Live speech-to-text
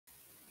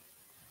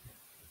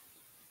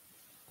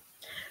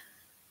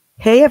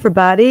Hey,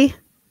 everybody.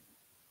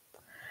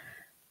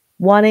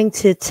 Wanting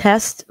to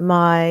test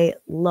my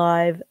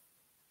live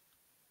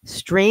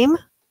stream.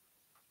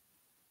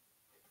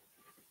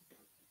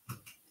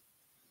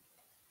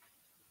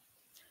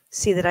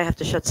 See that I have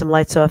to shut some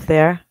lights off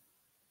there.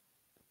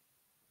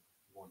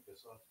 Want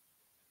this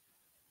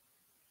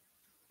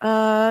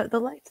off? The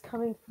light's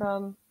coming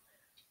from,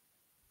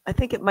 I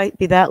think it might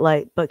be that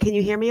light, but can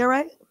you hear me all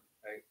right?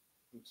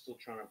 I'm still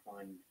trying to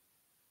find.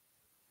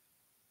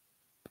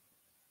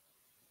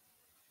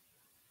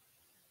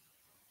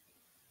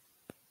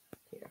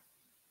 Here.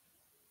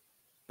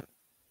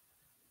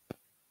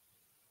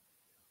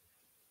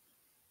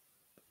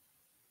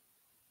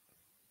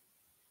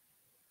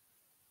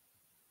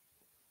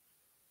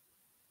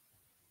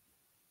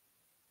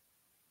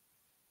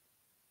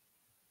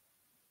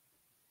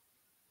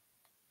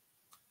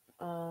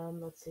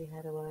 Let's see,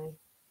 how do I?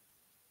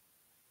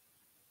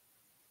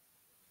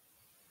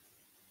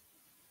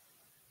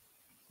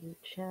 New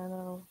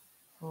channel,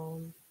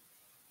 home.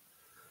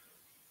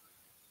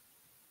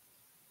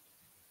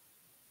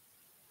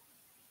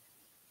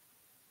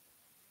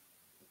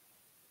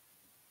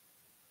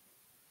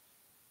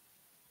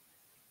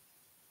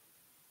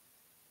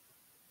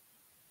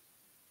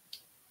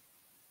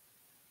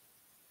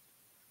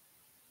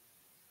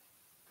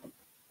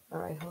 All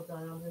right, hold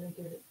on. I'm going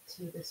to give it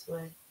to you this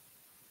way.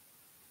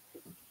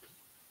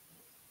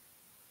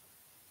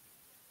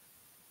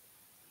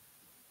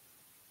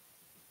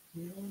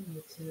 You on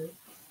YouTube.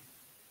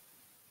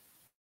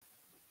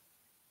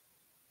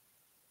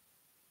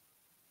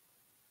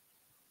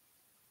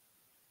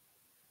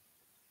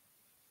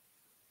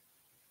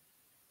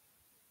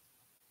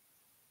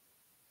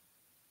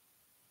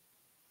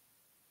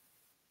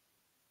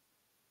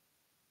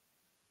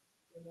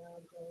 And now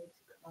I'm going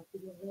to copy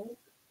the link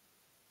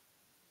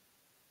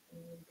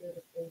and go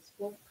to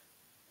Facebook.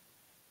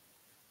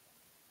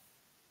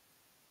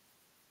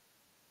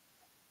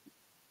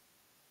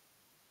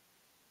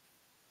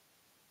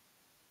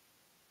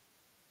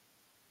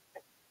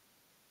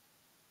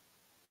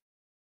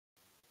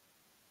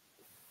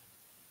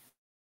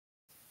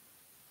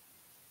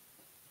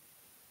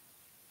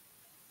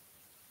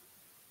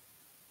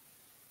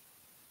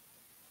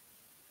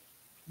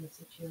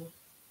 Message you.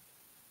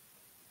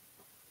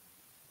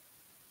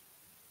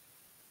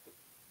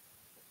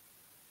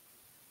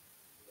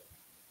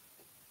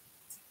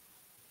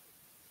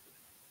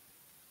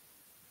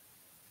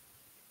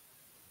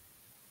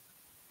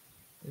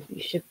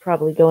 You should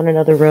probably go in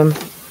another room.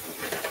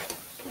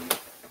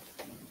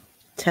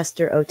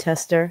 Tester, oh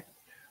tester.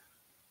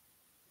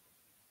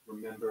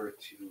 Remember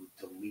to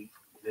delete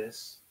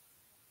this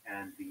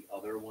and the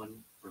other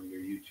one from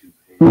your YouTube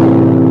page.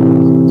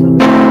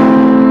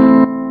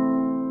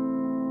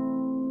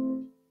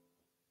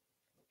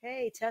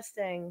 Hey,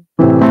 testing.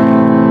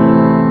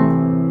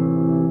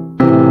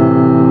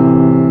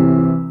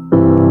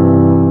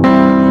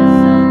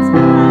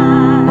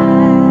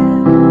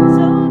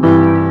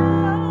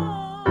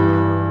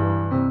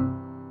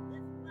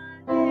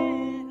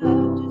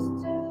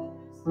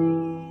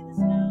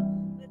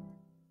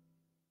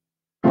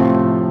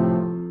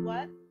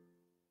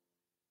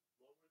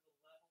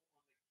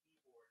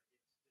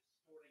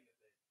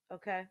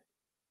 Okay.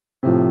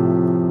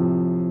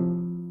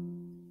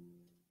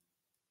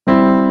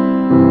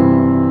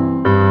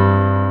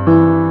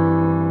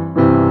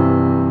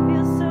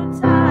 Feel so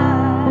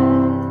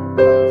tired,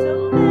 so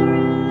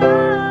very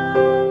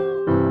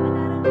low. And I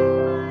don't lift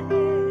my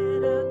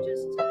head up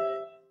just to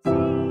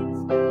see the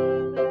snow,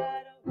 but I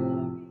don't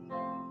worry.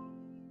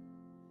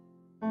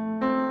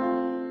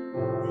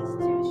 This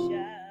too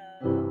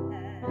shall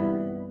pass.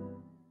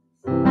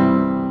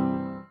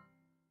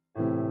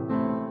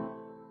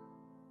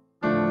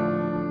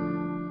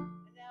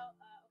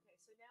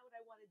 So now what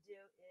I want to do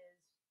is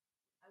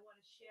I want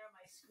to share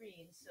my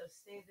screen, so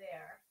stay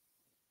there.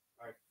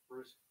 All right,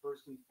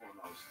 first and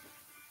foremost,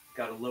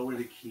 got to lower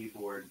the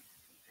keyboard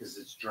because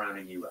it's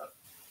drowning you out.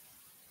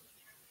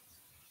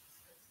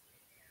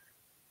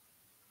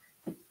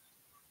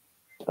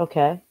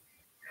 Okay.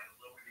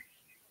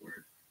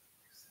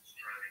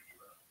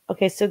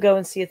 Okay, so go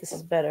and see if this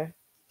is better.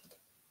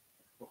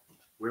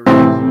 Where is it?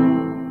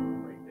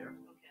 Right there.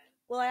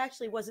 Well, I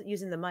actually wasn't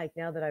using the mic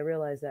now that I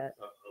realize that.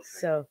 Okay.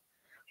 So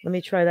let me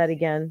try that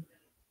again.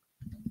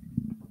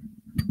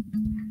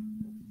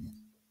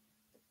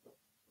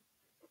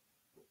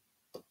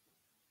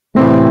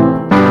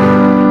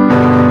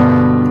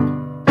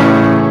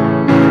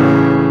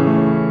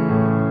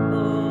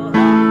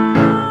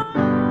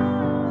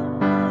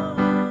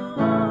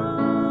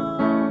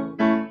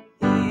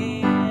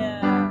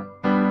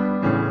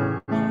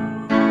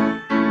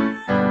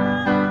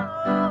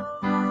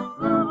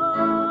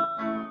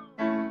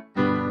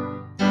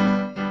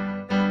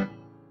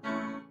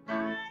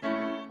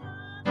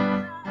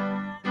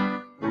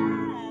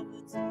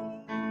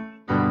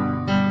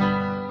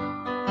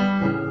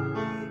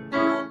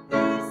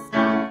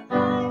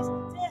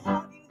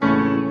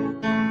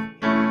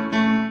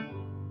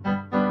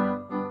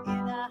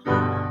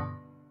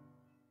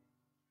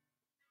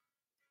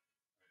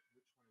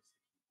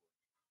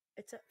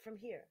 It's from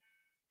here.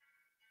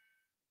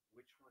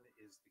 Which one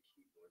is the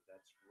keyboard?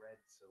 That's red,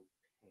 so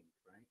pink,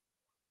 right?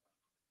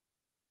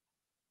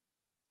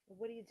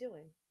 What are you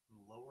doing?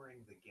 I'm lowering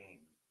the gain.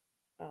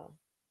 Oh.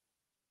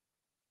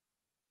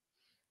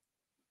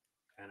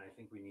 And I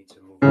think we need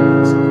to move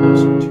this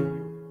closer to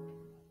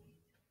you.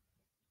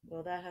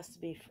 Well, that has to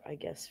be, I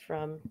guess,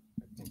 from.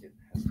 I think it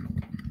has to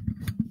be.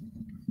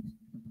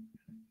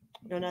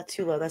 No, not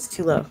too low. That's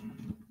too low.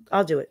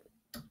 I'll do it.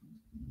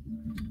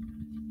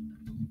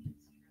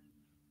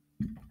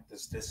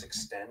 Does this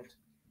extend?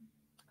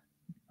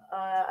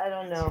 I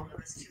don't know.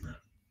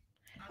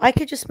 I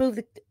could just move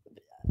the.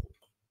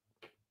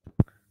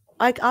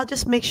 I'll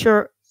just make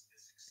sure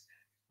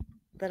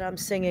that I'm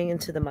singing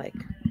into the mic.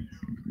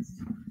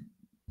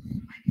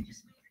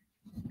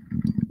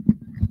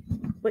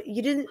 But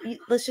you didn't.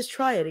 Let's just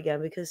try it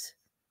again because.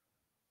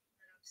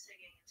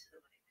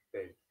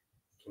 Babe,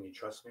 can you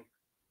trust me?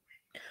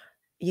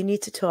 You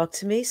need to talk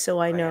to me so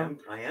I know.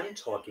 I am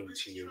talking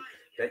to you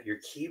that your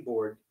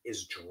keyboard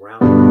is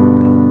drowning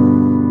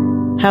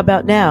you. How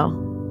about now?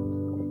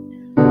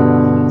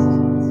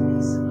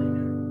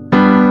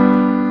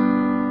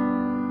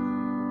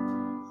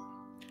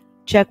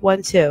 Check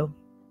 1, 2.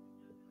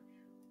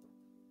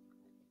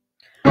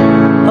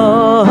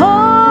 Oh,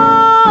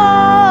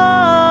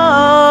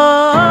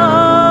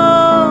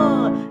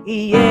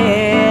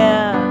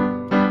 yeah.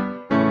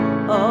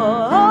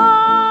 Oh,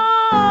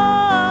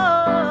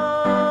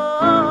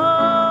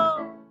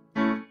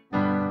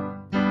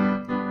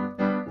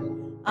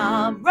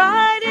 I'm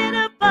riding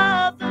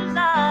above the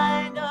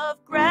line of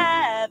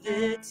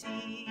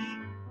gravity.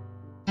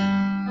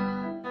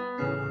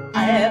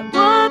 It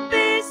would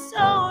be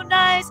so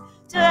nice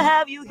to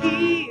have you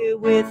here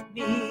with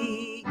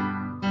me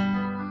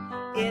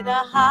in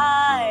a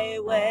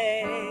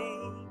highway,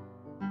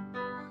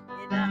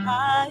 in a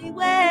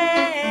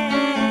highway,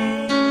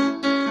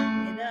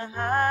 in a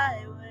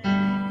highway,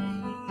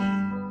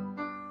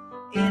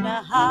 in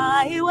a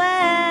highway.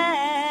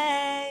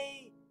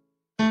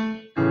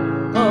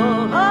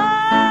 Oh,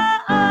 oh,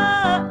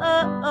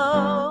 oh,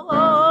 oh,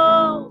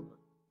 oh.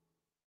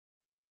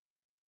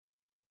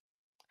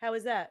 How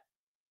is that?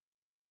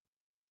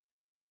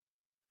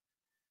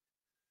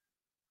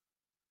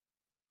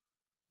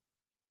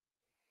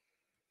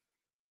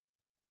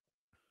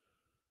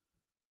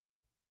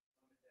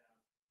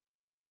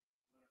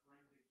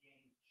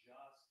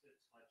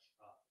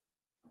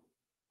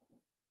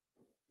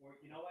 Or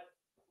you know what?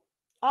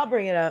 I'll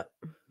bring it up.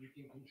 You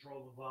can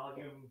control the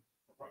volume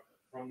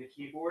from the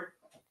keyboard.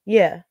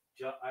 Yeah.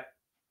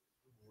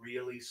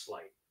 Really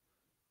slight.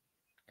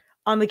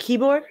 On the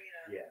keyboard?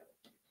 Yeah,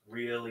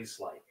 really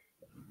slight.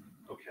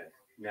 Okay,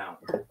 now,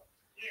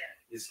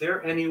 is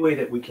there any way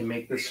that we can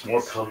make this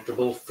more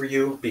comfortable for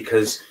you?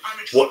 Because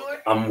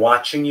what I'm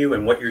watching you,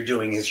 and what you're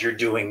doing is you're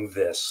doing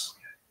this.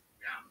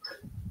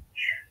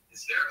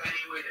 Is there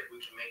any way that we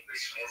can make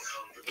this more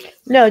comfortable?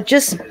 No,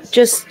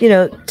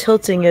 just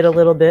tilting it a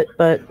little bit,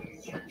 but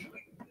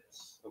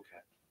Okay,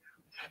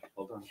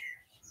 hold on.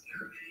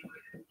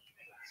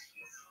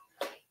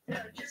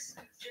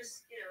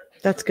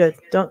 That's good.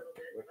 Don't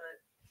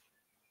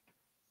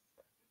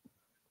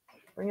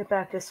bring it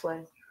back this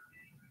way.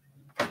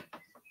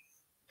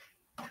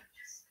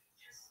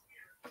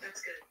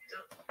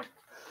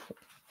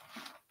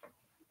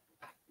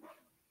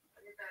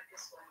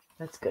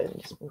 That's good.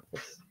 Just move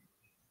this.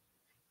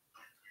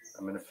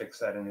 I'm going to fix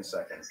that in a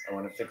second. I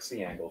want to fix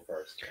the angle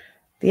first.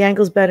 The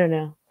angle's better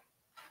now.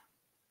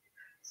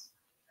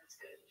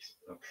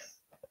 Okay.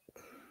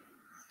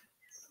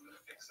 I'm going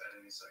to fix that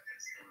in a second.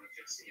 I want to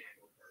fix the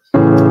angle first.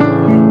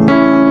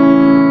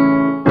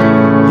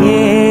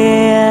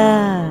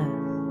 Yeah.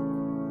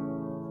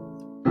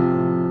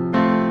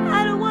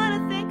 I don't want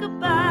to think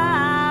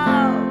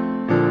about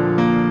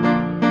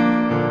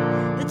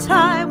the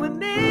time we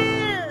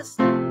missed.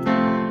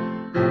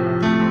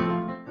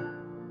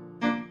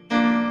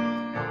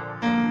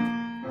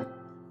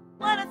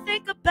 Want to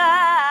think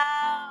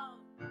about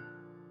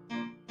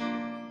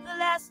the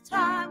last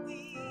time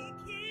we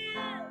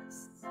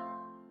kissed.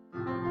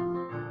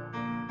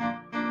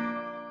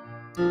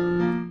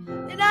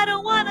 And I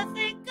don't want to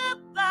think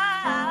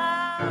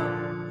about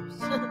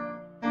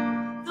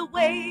the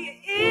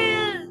way it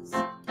is.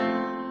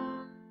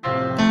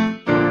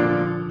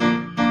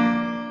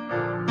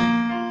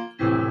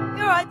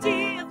 Your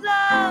idea of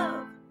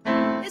love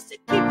is to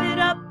keep it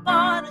up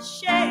on a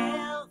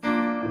shelf.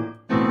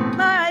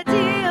 My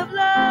idea of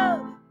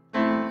love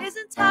is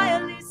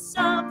entirely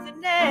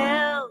something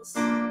else.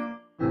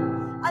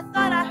 I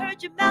thought I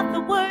heard you mouth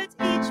the words,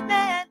 each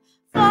man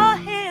for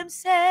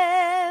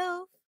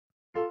himself.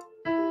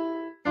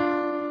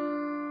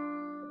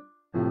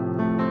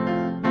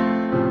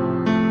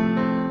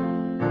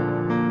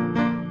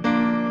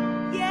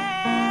 Yeah.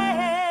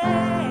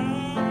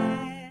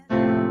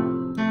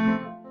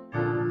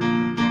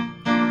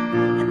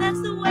 And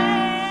that's the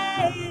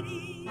way it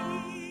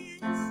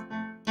is.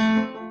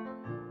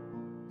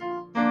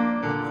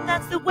 And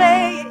that's the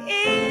way it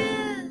is.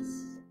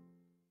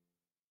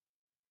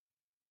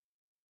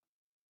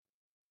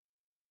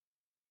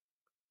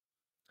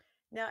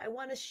 Now I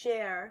want to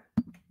share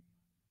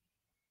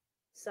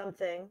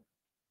something.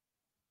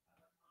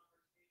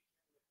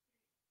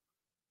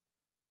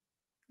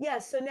 Yeah,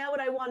 so now what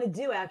I want to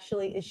do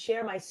actually is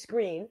share my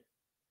screen.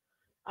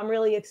 I'm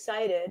really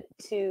excited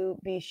to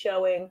be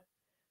showing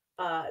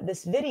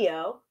this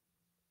video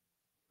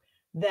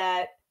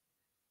that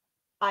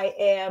I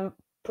am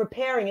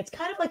preparing. It's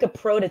kind of like a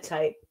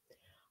prototype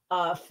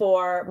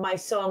for my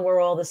song "We're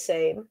All the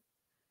Same,"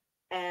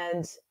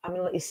 and I'm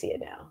gonna let you see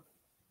it now.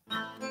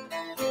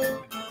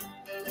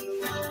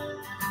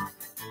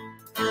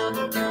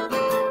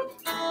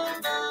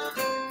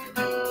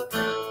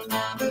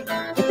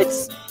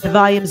 If the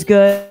volume's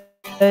good,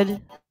 and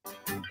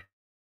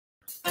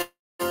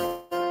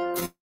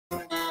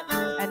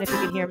if you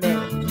can hear me.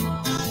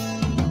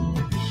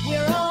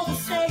 We're all the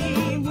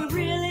same. We're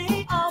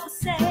really all the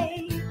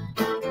same.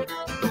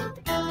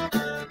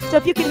 So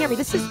if you can hear me,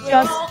 this is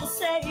just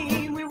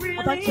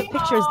a bunch of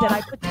pictures that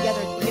I put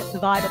together to get the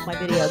vibe of my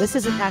video. This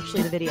isn't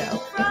actually the video.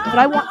 What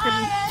I want for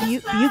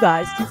you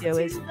guys to do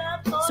is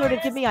sort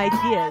of give me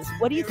ideas.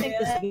 What do you think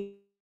this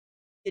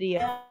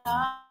video?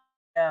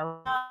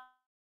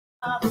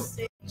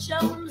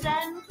 Chums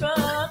and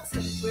crooks,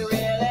 we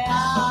really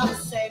are the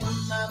same.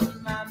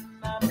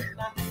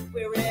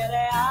 We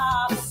really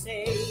are the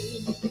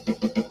same.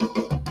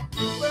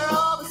 We're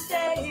all the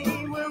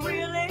same. We're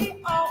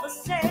really all the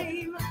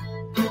same.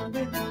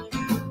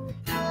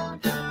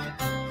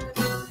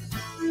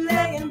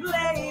 Laying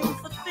blame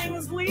for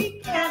things we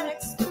can't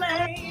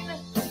explain.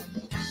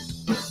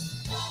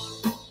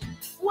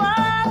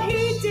 What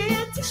he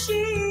did to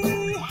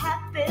she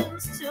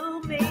happens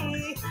to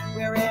me.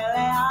 We really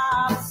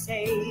are the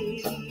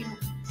same.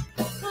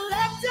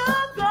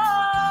 Collective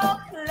goal,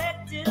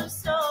 collective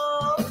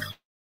soul.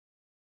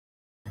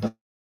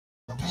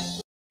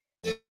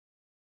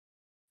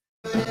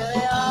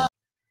 Really are.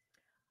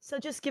 So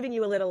just giving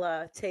you a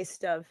little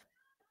taste of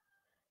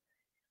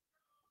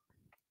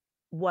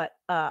what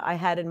I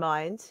had in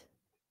mind.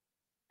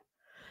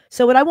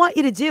 So what I want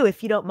you to do,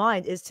 if you don't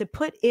mind, is to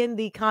put in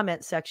the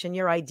comment section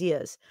your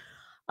ideas.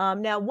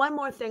 Now, one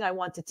more thing I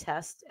want to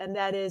test, and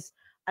that is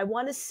I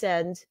want to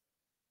send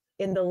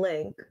in the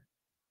link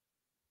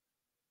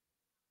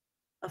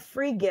a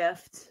free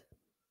gift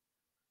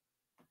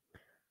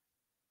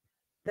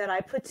that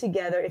I put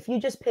together. If you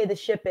just pay the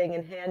shipping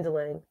and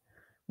handling,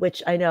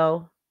 which I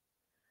know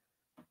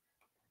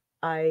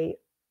I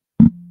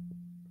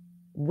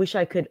wish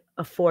I could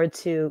afford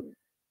to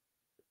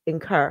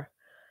incur.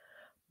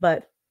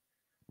 But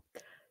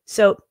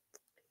so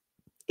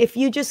if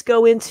you just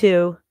go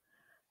into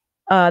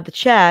the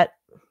chat,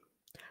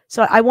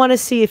 so I want to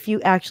see if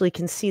you actually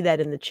can see that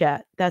in the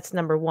chat. That's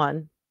number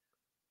one.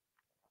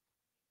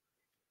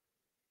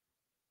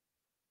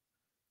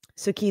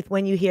 So Keith,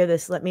 when you hear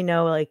this, let me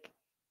know, like,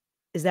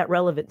 is that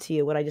relevant to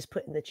you, what I just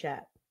put in the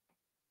chat?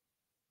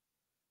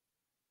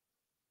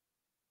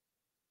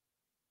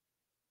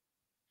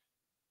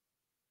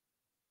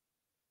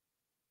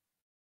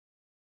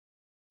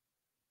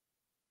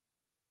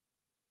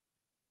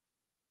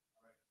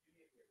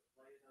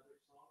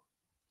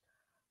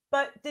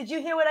 But did you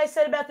hear what I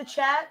said about the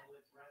chat?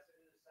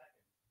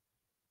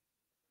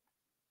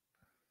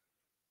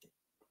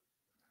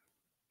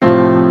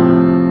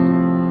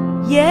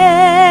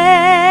 Yeah.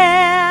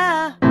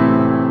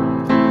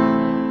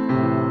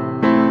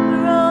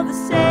 We're all the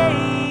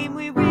same.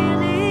 We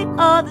really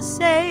are the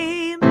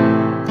same.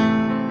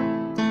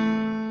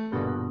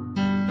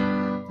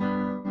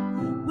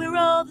 We're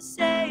all the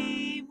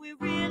same. We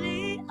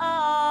really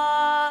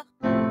are.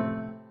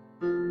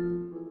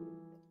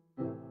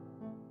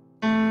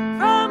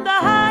 From the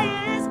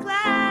highest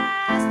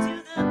class to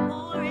the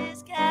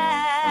poorest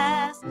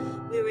caste,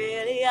 we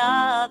really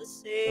are the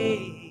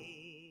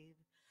same.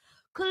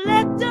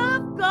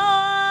 Collective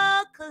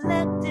goal,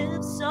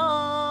 collective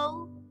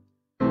soul.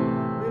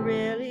 We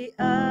really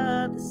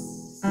are the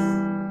same.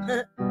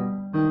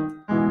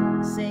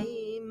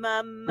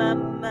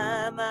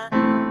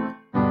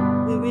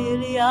 We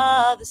really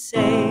are the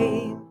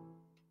same.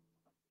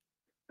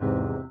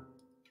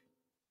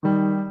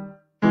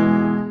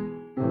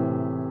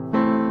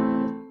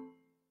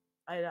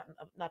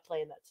 I'm not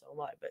playing that song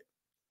live, but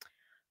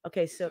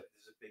okay. So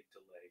there's a big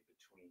delay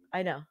between.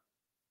 I know.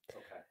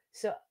 Okay.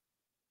 So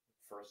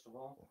first of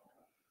all,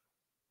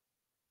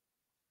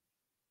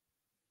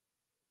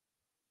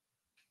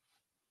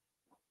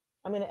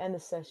 I'm going to end the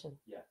session.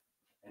 Yeah,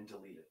 and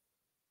delete it.